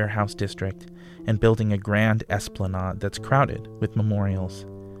town and warehouse district, and building a grand esplanade that's crowded with memorials.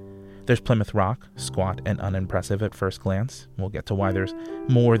 There's Plymouth Rock, squat and unimpressive at first glance. We'll get to why there's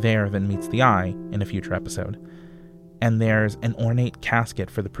more there than meets the eye in a future episode. And there's an ornate casket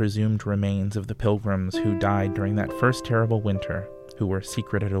for the presumed remains of the pilgrims who died during that first terrible winter, who were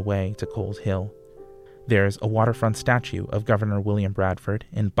secreted away to Coles Hill. There's a waterfront statue of Governor William Bradford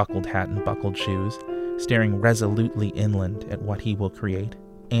in buckled hat and buckled shoes, staring resolutely inland at what he will create,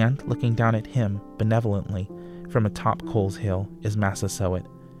 and looking down at him benevolently from atop Coles Hill is Massasoit,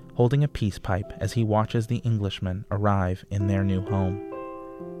 holding a peace pipe as he watches the Englishmen arrive in their new home.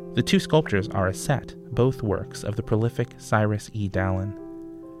 The two sculptures are a set, both works of the prolific Cyrus E. Dallin.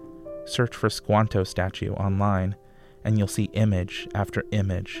 Search for Squanto statue online, and you'll see image after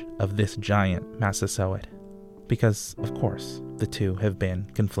image of this giant Massasoit, because, of course, the two have been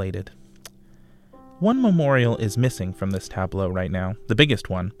conflated. One memorial is missing from this tableau right now, the biggest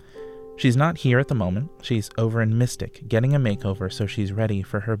one. She's not here at the moment. She's over in Mystic, getting a makeover so she's ready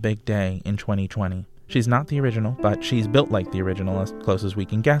for her big day in 2020. She's not the original, but she's built like the original as close as we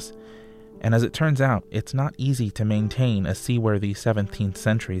can guess. And as it turns out, it's not easy to maintain a seaworthy 17th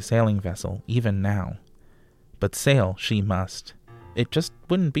century sailing vessel, even now. But sail she must. It just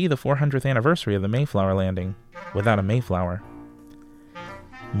wouldn't be the 400th anniversary of the Mayflower landing without a Mayflower.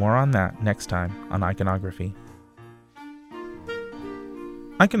 More on that next time on Iconography.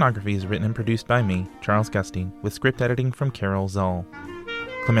 Iconography is written and produced by me, Charles Gusty, with script editing from Carol Zoll.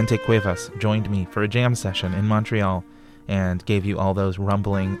 Clemente Cuevas joined me for a jam session in Montreal and gave you all those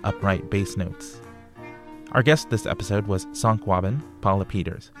rumbling, upright bass notes. Our guest this episode was Sonkwaben Paula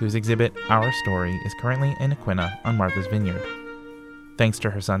Peters, whose exhibit Our Story is currently in Aquinnah on Martha's Vineyard. Thanks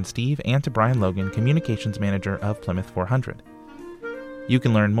to her son Steve and to Brian Logan, communications manager of Plymouth 400. You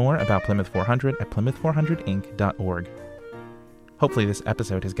can learn more about Plymouth 400 at plymouth400inc.org. Hopefully this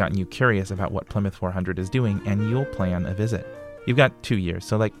episode has gotten you curious about what Plymouth 400 is doing and you'll plan a visit. You've got 2 years,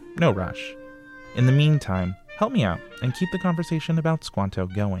 so no rush. In the meantime, help me out and keep the conversation about Squanto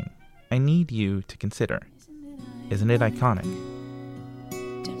going. I need you to consider, isn't it iconic?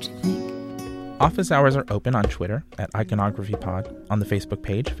 Don't you think? Office hours are open on Twitter at IconographyPod, on the Facebook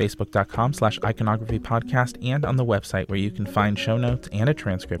page, facebook.com/iconographypodcast, and on the website where you can find show notes and a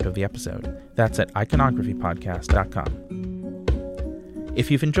transcript of the episode. That's at iconographypodcast.com.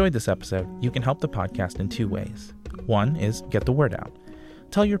 If you've enjoyed this episode, you can help the podcast in 2 ways. One is get the word out.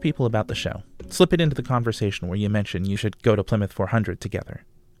 Tell your people about the show. Slip it into the conversation where you mention you should go to Plymouth 400 together.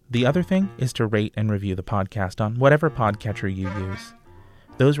 The other thing is to rate and review the podcast on whatever podcatcher you use.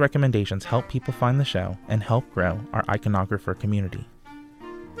 Those recommendations help people find the show and help grow our iconographer community.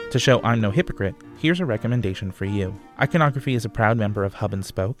 To show I'm no hypocrite, here's a recommendation for you. Iconography is a proud member of Hub and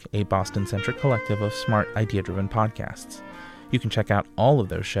Spoke, a Boston-centric collective of smart, idea-driven podcasts. You can check out all of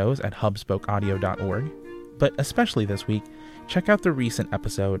those shows at hubspokeaudio.org, but especially this week, check out the recent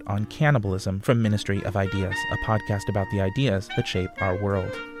episode on Cannibalism from Ministry of Ideas, a podcast about the ideas that shape our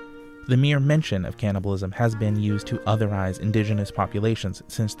world. The mere mention of cannibalism has been used to otherize indigenous populations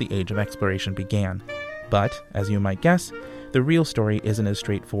since the age of exploration began. But, as you might guess, the real story isn't as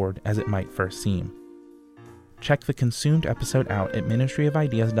straightforward as it might first seem. Check the consumed episode out at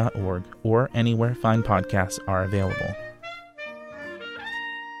ministryofideas.org or anywhere fine podcasts are available.